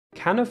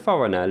Can a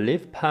foreigner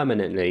live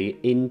permanently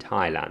in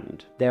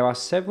Thailand? There are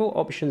several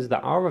options that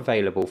are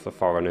available for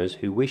foreigners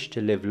who wish to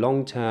live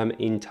long-term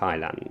in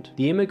Thailand.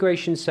 The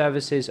immigration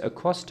services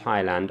across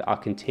Thailand are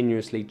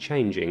continuously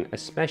changing,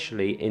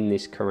 especially in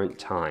this current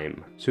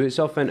time. So it's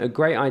often a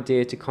great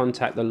idea to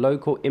contact the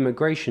local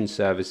immigration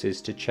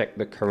services to check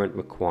the current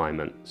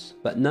requirements.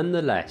 But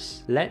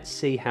nonetheless, let's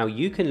see how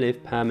you can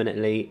live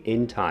permanently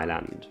in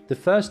Thailand. The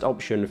first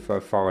option for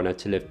a foreigner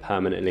to live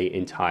permanently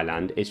in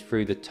Thailand is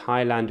through the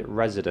Thailand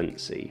Residency.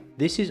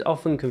 This is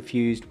often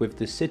confused with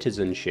the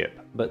Citizenship,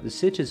 but the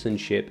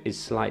Citizenship is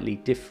slightly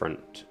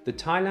different. The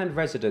Thailand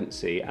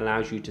Residency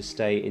allows you to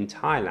stay in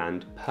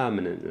Thailand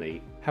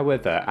permanently.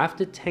 However,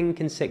 after 10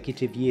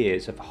 consecutive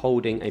years of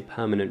holding a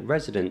permanent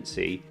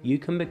residency, you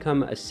can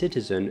become a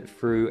citizen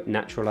through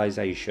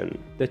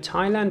naturalization. The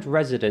Thailand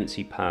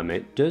residency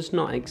permit does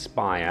not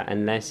expire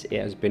unless it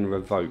has been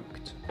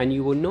revoked, and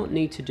you will not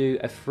need to do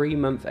a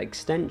 3-month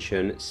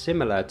extension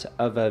similar to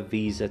other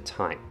visa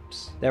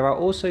types. There are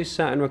also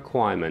certain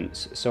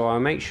requirements, so I'll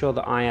make sure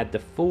that I add the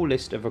full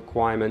list of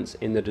requirements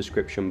in the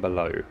description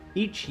below.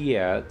 Each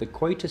year, the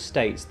quota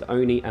states that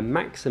only a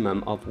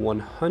maximum of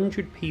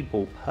 100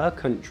 people per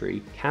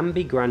country can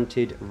be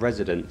granted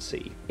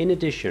residency. In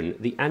addition,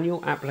 the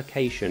annual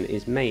application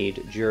is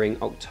made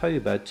during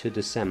October to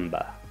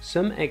December.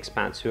 Some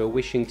expats who are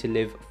wishing to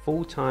live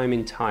full-time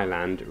in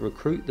Thailand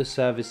recruit the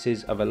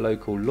services of a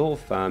local law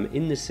firm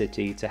in the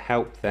city to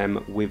help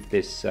them with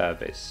this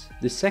service.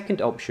 The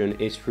second option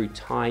is through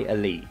Thai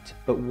Elite.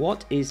 But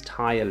what is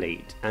Thai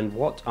Elite and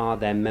what are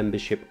their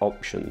membership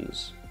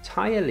options?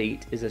 Thai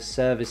Elite is a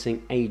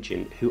servicing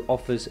agent who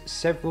offers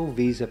several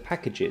visa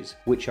packages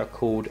which are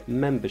called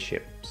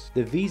memberships.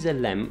 The visa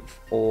length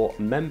or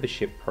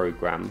membership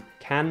program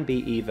can be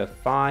either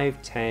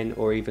 5, 10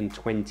 or even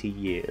 20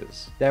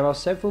 years. There are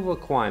several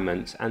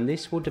requirements and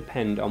this will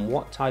depend on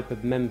what type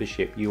of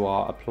membership you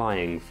are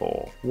applying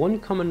for. One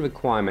common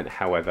requirement,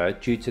 however,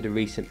 due to the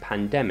recent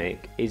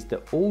pandemic is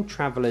that all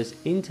travelers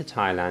into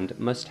Thailand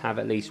must have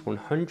at least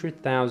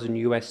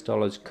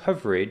 $100,000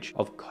 coverage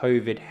of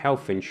COVID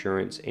health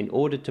insurance in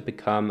order to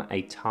become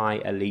a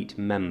Thai Elite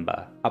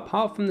member.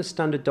 Apart from the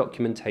standard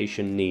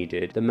documentation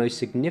needed, the most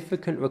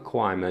significant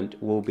requirement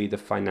will be the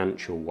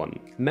financial one.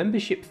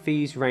 Membership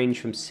fees range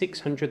from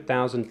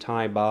 600,000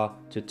 Thai baht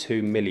to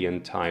 2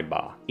 million Thai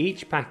baht.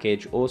 Each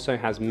package also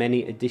has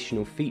many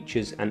additional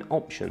features and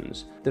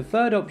options. The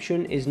third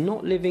option is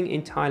not living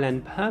in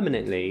Thailand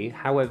permanently,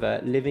 however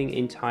living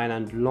in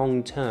Thailand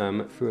long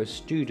term through a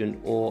student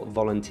or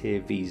volunteer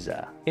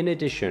visa. In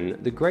addition,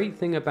 the great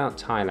thing about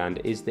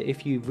Thailand is that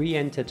if you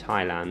re-enter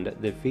Thailand,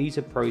 the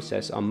visa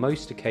process on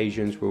most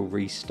occasions will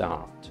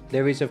restart.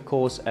 There is of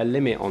course a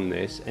limit on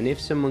this, and if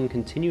someone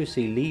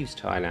continuously leaves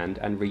Thailand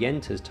and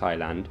re-enters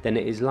Thailand, then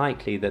it is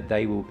likely that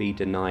they will be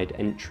denied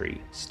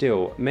entry.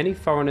 Still, many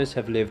foreigners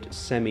have lived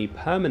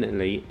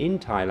semi-permanently in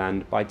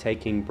Thailand by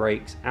taking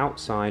breaks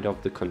outside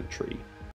of the country.